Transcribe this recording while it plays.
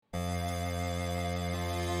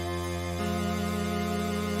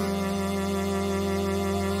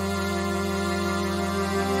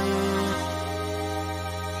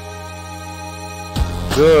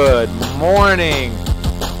Good morning.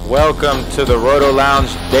 Welcome to the Roto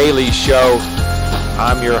Lounge Daily Show.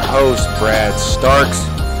 I'm your host, Brad Starks.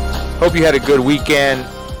 Hope you had a good weekend.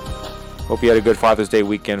 Hope you had a good Father's Day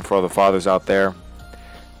weekend for all the fathers out there.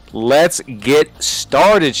 Let's get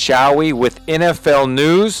started, shall we, with NFL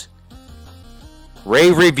news.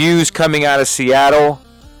 Rave reviews coming out of Seattle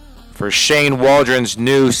for Shane Waldron's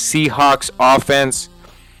new Seahawks offense.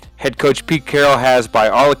 Head coach Pete Carroll has, by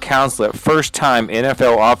all accounts, let first-time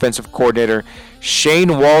NFL offensive coordinator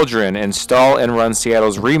Shane Waldron install and run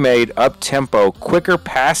Seattle's remade, up-tempo, quicker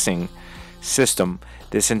passing system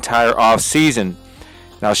this entire offseason.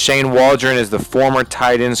 Now, Shane Waldron is the former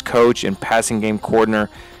tight ends coach and passing game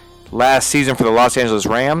coordinator last season for the Los Angeles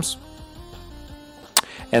Rams.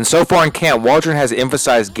 And so far in camp, Waldron has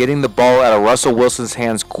emphasized getting the ball out of Russell Wilson's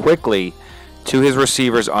hands quickly to his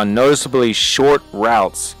receivers on noticeably short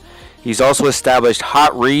routes. He's also established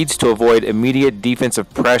hot reads to avoid immediate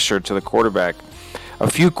defensive pressure to the quarterback. A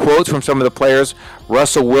few quotes from some of the players.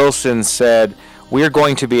 Russell Wilson said, "We are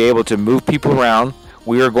going to be able to move people around.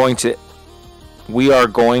 We are going to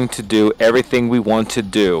do everything we want to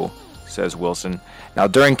do," says Wilson. Now,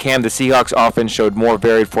 during camp, the Seahawks offense showed more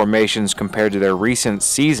varied formations compared to their recent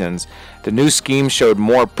seasons. The new scheme showed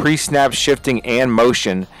more pre-snap shifting and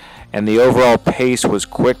motion, and the overall pace was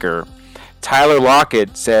quicker. Tyler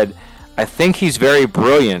Lockett said, "I think he's very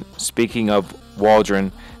brilliant." Speaking of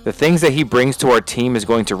Waldron, "The things that he brings to our team is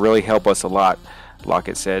going to really help us a lot,"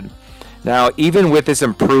 Lockett said. Now, even with this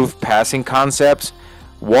improved passing concepts,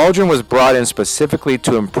 Waldron was brought in specifically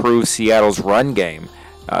to improve Seattle's run game.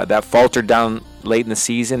 That faltered down late in the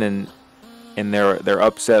season, and in their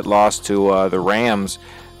upset loss to the Rams,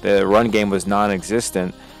 the run game was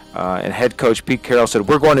non-existent. And head coach Pete Carroll said,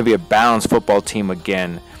 "We're going to be a balanced football team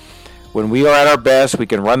again. When we are at our best, we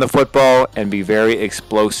can run the football and be very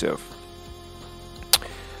explosive."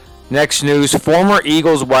 Next news, former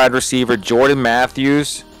Eagles wide receiver Jordan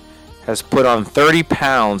Matthews has put on 30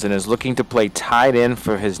 pounds and is looking to play tight end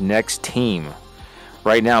for his next team.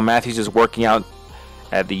 Right now, Matthews is working out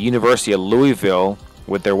at the University of Louisville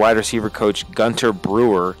with their wide receiver coach Gunter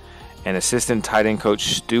Brewer and assistant tight end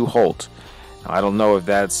coach Stu Holt. Now, I don't know if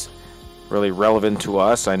that's really relevant to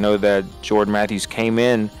us. I know that Jordan Matthews came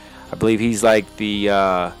in, I believe he's like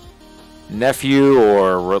the nephew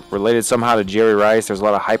or related somehow to Jerry Rice. There's a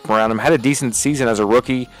lot of hype around him. Had a decent season as a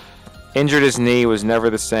rookie. Injured his knee, was never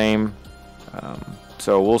the same.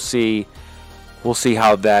 So we'll see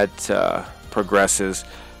how that progresses.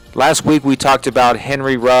 Last week we talked about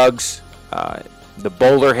Henry Ruggs, the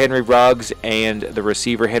bowler Henry Ruggs, and the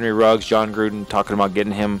receiver Henry Ruggs. John Gruden talking about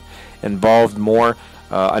getting him involved more.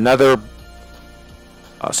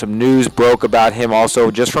 Some news broke about him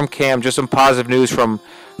also just from camp, just some positive news from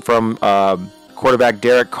quarterback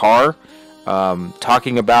Derek Carr,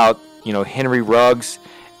 talking about Henry Ruggs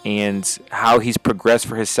and how he's progressed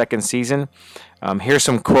for his second season. Here's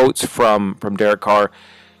some quotes from Derek Carr,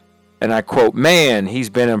 and I quote, "Man,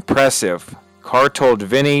 he's been impressive." Carr told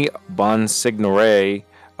Vinny Bonsignore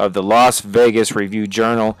of the Las Vegas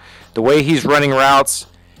Review-Journal, "The way he's running routes,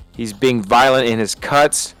 he's being violent in his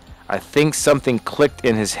cuts. I think something clicked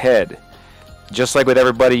in his head. Just like with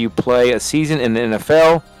everybody, you play a season in the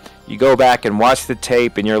NFL, you go back and watch the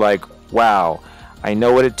tape, and you're like, wow, I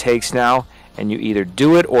know what it takes now, and you either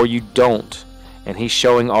do it or you don't." And he's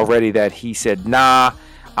showing already that he said, "Nah,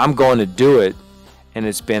 I'm going to do it," and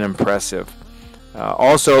it's been impressive.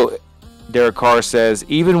 Also, Derek Carr says,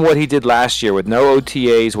 even what he did last year with no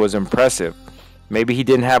OTAs was impressive. Maybe he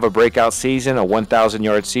didn't have a breakout season, a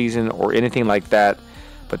 1,000-yard season, or anything like that,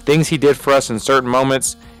 but things he did for us in certain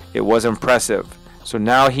moments, it was impressive. So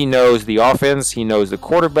now he knows the offense, he knows the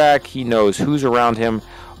quarterback, he knows who's around him,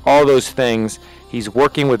 all those things. He's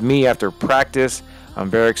working with me after practice. I'm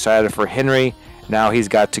very excited for Henry. Now he's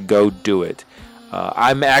got to go do it.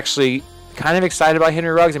 I'm actually kind of excited about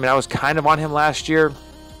Henry Ruggs. I mean, I was kind of on him last year.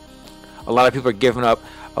 A lot of people are giving up.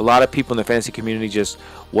 A lot of people in the fantasy community just,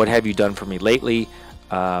 what have you done for me lately?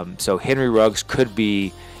 So Henry Ruggs could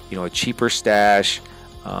be, a cheaper stash.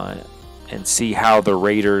 And see how the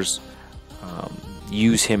Raiders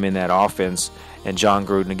use him in that offense. And John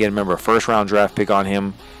Gruden, again, remember, a first-round draft pick on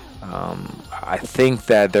him. I think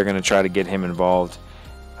that they're going to try to get him involved,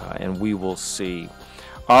 and we will see.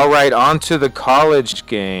 All right, on to the college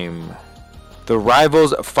game. The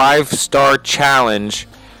Rivals 5-Star Challenge,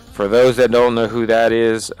 for those that don't know who that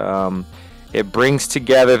is, it brings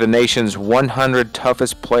together the nation's 100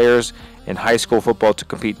 toughest players in high school football to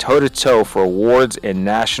compete toe-to-toe for awards and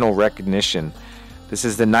national recognition. This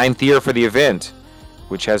is the 9th year for the event,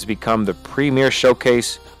 which has become the premier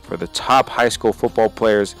showcase for the top high school football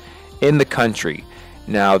players in the country.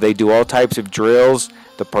 Now, they do all types of drills.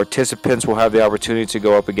 The participants will have the opportunity to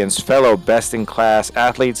go up against fellow best-in-class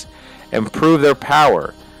athletes and prove their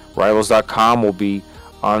power. Rivals.com will be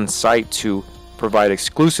on site to provide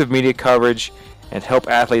exclusive media coverage and help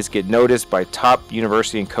athletes get noticed by top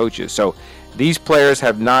university and coaches. So these players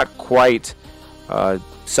have not quite,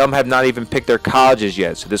 some have not even picked their colleges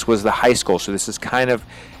yet. So this was the high school. So this is kind of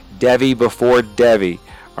Devi before Devi.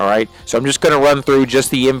 All right. So I'm just going to run through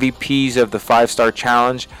just the MVPs of the 5-Star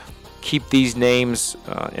Challenge. Keep these names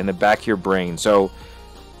in the back of your brain. So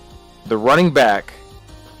the running back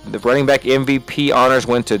MVP honors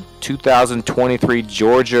went to 2023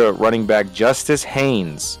 Georgia running back Justice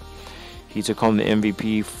Haynes. He took home the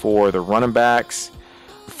MVP for the running backs.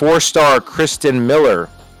 4-star Kristen Miller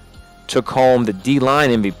took home the D-line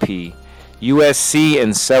MVP. USC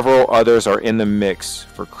and several others are in the mix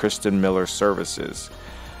for Kristen Miller's services.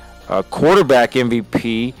 Quarterback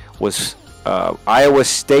MVP was Iowa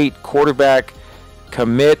State quarterback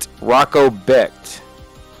commit Rocco Becht.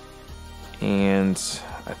 And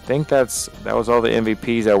I think that was all the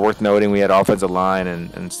MVPs that are worth noting. We had offensive line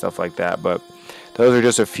and stuff like that. But those are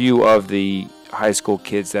just a few of the high school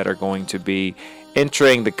kids that are going to be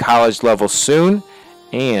entering the college level soon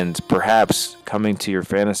and perhaps coming to your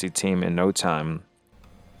fantasy team in no time.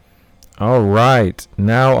 All right,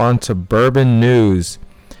 now on to bourbon news.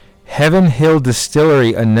 Heaven Hill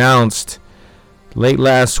Distillery announced late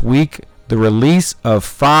last week the release of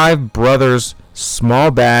Five Brothers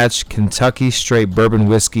Small Batch Kentucky Straight Bourbon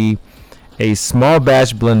Whiskey, a small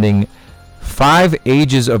batch blending 5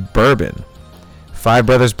 ages of bourbon. Five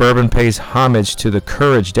Brothers Bourbon pays homage to the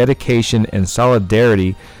courage, dedication, and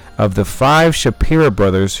solidarity of the 5 Shapiro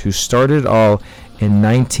brothers who started it all in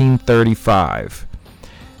 1935.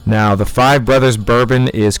 Now, the Five Brothers Bourbon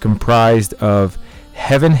is comprised of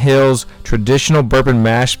Heaven Hill's traditional bourbon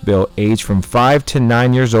mash bill aged from 5 to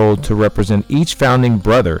 9 years old to represent each founding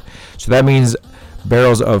brother. So that means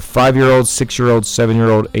barrels of 5-year-old, 6-year-old,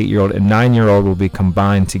 7-year-old, 8-year-old, and 9-year-old will be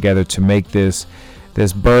combined together to make this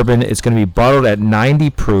bourbon. It's going to be bottled at 90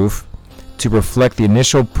 proof to reflect the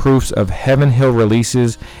initial proofs of Heaven Hill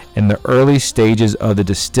releases in the early stages of the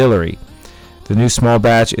distillery. The new small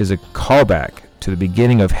batch is a callback to the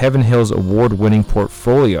beginning of Heaven Hill's award-winning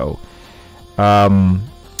portfolio.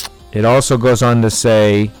 It also goes on to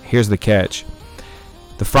say, here's the catch.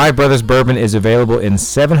 The Five Brothers Bourbon is available in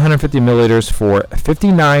 750 milliliters for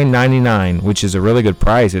 $59.99, which is a really good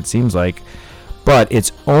price, it seems like. But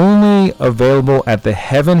it's only available at the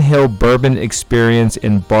Heaven Hill Bourbon Experience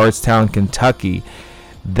in Bardstown, Kentucky.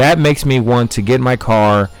 That makes me want to get in my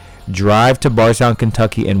car, drive to Bardstown,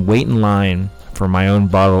 Kentucky, and wait in line for my own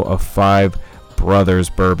bottle of Five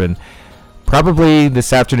Brothers Bourbon. Probably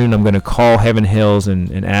this afternoon I'm going to call Heaven Hills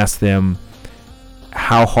and ask them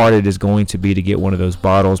how hard it is going to be to get one of those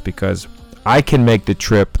bottles, because I can make the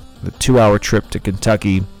trip, the 2-hour trip to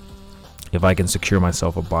Kentucky, if I can secure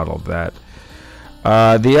myself a bottle of that.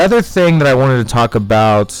 The other thing that I wanted to talk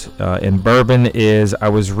about in bourbon is I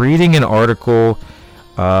was reading an article.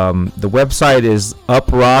 The website is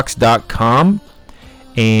uprocks.com,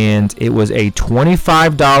 and it was a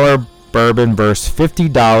 $25 bourbon versus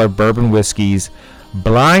 $50 bourbon whiskeys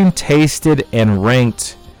blind tasted and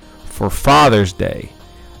ranked for Father's Day.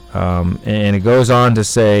 And it goes on to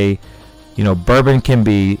say, bourbon can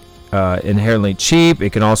be inherently cheap.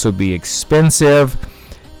 It can also be expensive.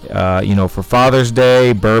 For Father's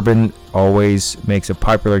Day, bourbon always makes a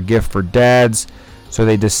popular gift for dads. So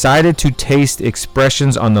they decided to taste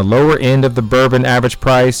expressions on the lower end of the bourbon average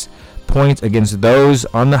price point against those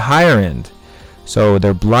on the higher end. So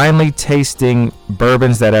they're blindly tasting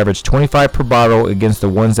bourbons that average $25 per bottle against the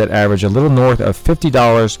ones that average a little north of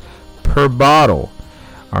 $50 per bottle.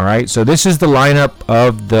 All right, so this is the lineup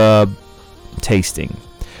of the tasting.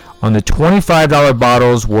 On the $25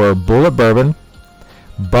 bottles were Bullet Bourbon,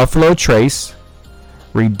 Buffalo Trace,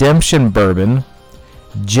 Redemption Bourbon,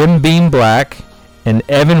 Jim Beam Black, and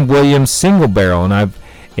Evan Williams Single Barrel. And I've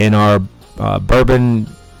in our bourbon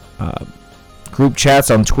group chats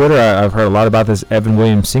on Twitter, I've heard a lot about this Evan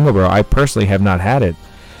Williams Single Barrel. I personally have not had it.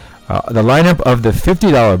 The lineup of the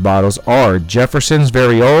 $50 bottles are Jefferson's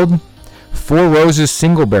Very Old, Four Roses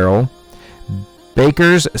Single Barrel,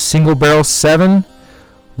 Baker's Single Barrel 7,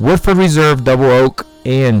 Woodford Reserve Double Oak,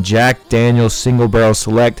 and Jack Daniel's Single Barrel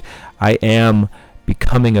Select. I am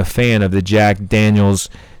becoming a fan of the Jack Daniel's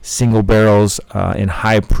Single Barrels and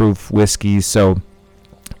high proof whiskeys. So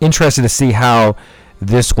interested to see how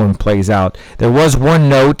this one plays out. There was one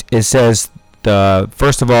note. It says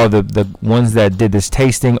first of all, the ones that did this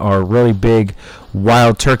tasting are really big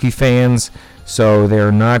Wild Turkey fans. So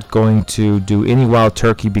they're not going to do any wild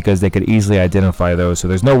turkey because they could easily identify those. So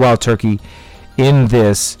there's no wild turkey in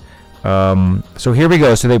this. So here we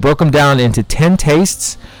go. So they broke them down into 10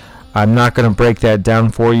 tastes. I'm not going to break that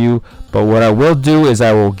down for you, but what I will do is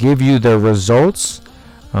I will give you the results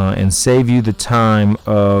and save you the time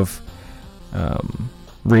of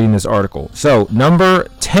reading this article. So number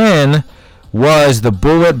 10 was the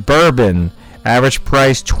Bulleit Bourbon, average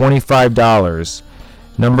price $25.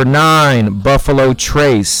 Number 9, Buffalo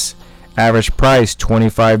Trace, average price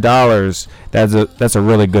 $25. That's a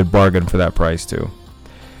really good bargain for that price too.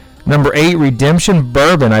 Number 8, Redemption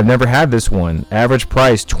Bourbon. I've never had this one. Average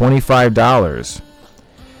price $25.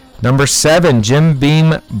 Number 7, Jim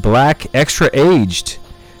Beam Black Extra Aged.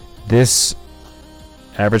 This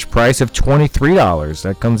average price of $23.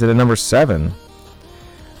 That comes in at number 7.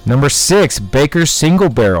 Number 6, Baker's Single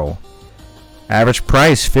Barrel. Average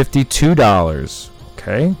price $52.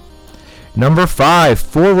 Okay. Number 5,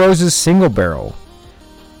 Four Roses Single Barrel.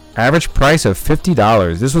 Average price of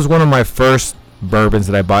 $50. This was one of my first bourbons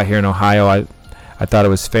that I bought here in Ohio. I thought it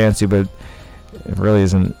was fancy, but it really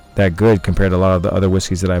isn't that good compared to a lot of the other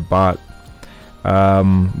whiskeys that I bought.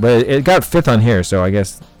 But it got 5th on here, so I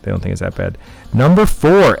guess they don't think it's that bad. Number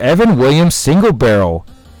 4, Evan Williams Single Barrel.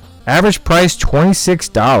 Average price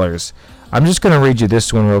 $26. I'm just going to read you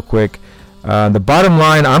this one real quick. The bottom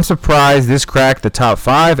line, I'm surprised this cracked the top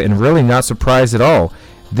 5 and really not surprised at all.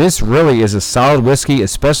 This really is a solid whiskey,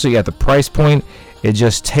 especially at the price point. It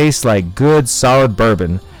just tastes like good, solid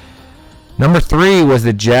bourbon. Number 3 was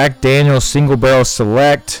the Jack Daniel's Single Barrel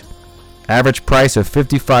Select. Average price of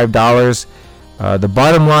 $55. The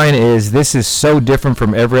bottom line is this is so different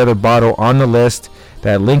from every other bottle on the list.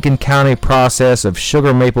 That Lincoln County process of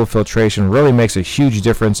sugar maple filtration really makes a huge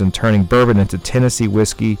difference in turning bourbon into Tennessee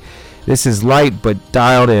whiskey. This is light but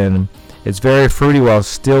dialed in. It's very fruity while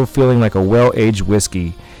still feeling like a well-aged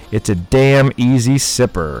whiskey. It's a damn easy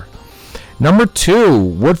sipper. Number 2,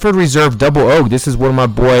 Woodford Reserve Double Oak. This is one of my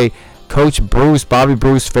boy Coach Bruce, Bobby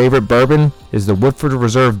Bruce's favorite bourbon is the Woodford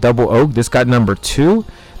Reserve Double Oak. This got number 2.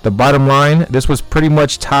 The bottom line, this was pretty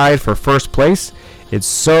much tied for first place. It's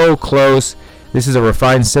so close. This is a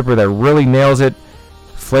refined sipper that really nails it.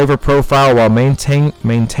 Flavor profile while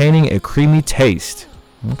maintaining a creamy taste.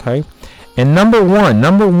 Okay. And number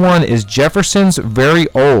one is Jefferson's Very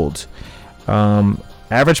Old.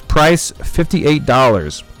 Average price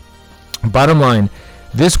 $58. Bottom line,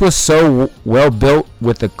 this was so well built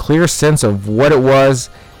with a clear sense of what it was.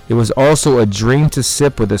 It was also a dream to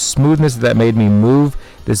sip with a smoothness that made me move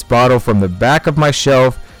this bottle from the back of my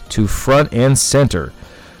shelf to front and center.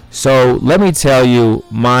 So let me tell you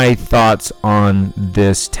my thoughts on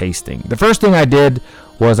this tasting. The first thing I did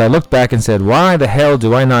was I looked back and said, why the hell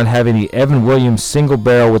do I not have any Evan Williams Single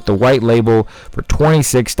Barrel with the white label for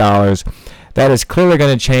 $26? That is clearly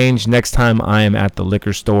going to change next time I am at the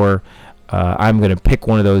liquor store. I'm going to pick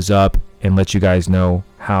one of those up and let you guys know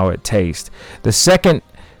how it tastes. The second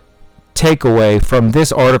takeaway from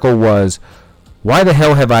this article was, why the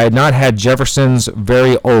hell have I not had Jefferson's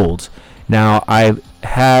Very Old? Now, I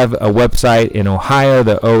have a website in Ohio,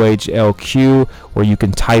 the OHLQ, where you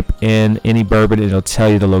can type in any bourbon and it'll tell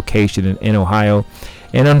you the location in Ohio.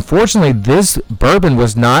 And unfortunately, this bourbon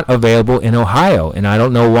was not available in Ohio, and I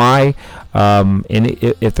don't know why. And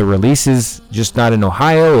if the release is just not in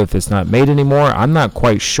Ohio, if it's not made anymore, I'm not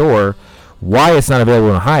quite sure why it's not available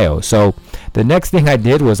in Ohio. So the next thing I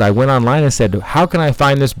did was I went online and said, how can I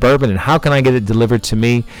find this bourbon and how can I get it delivered to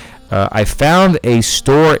me? I found a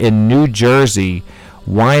store in New Jersey,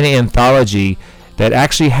 Wine Anthology, that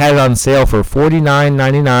actually had it on sale for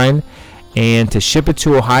 $49.99, and to ship it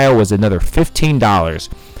to Ohio was another $15.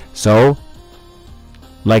 So,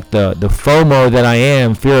 like the FOMO that I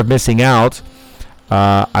am, fear of missing out,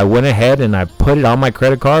 I went ahead and I put it on my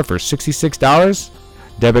credit card for $66.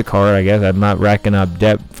 Debit card, I guess. I'm not racking up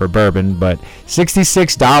debt for bourbon, but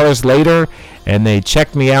 $66 later, and they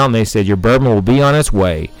checked me out and they said your bourbon will be on its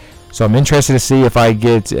way. So I'm interested to see if I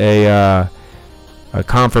get a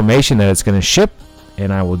confirmation that it's going to ship,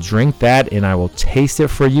 and I will drink that and I will taste it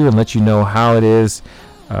for you and let you know how it is.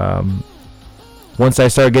 Once I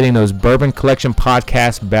start getting those Bourbon Collection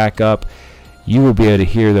podcasts back up, you will be able to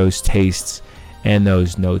hear those tastes and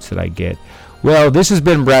those notes that I get. Well, this has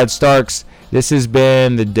been Brad Starks. This has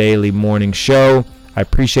been the Daily Morning Show. I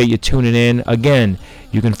appreciate you tuning in. Again,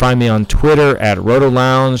 you can find me on Twitter at Roto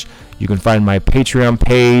Lounge. You can find my Patreon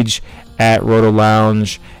page at Roto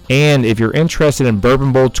Lounge. And if you're interested in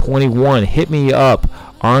Bourbon Bowl 21, hit me up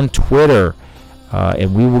on Twitter,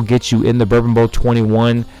 and we will get you in the Bourbon Bowl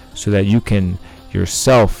 21 so that you can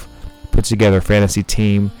yourself put together a fantasy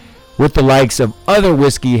team with the likes of other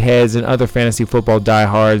whiskey heads and other fantasy football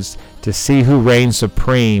diehards to see who reigns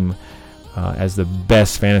supreme as the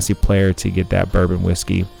best fantasy player to get that bourbon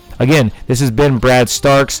whiskey. Again, this has been Brad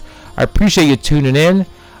Starks. I appreciate you tuning in.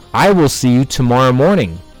 I will see you tomorrow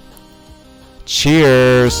morning.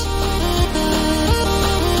 Cheers.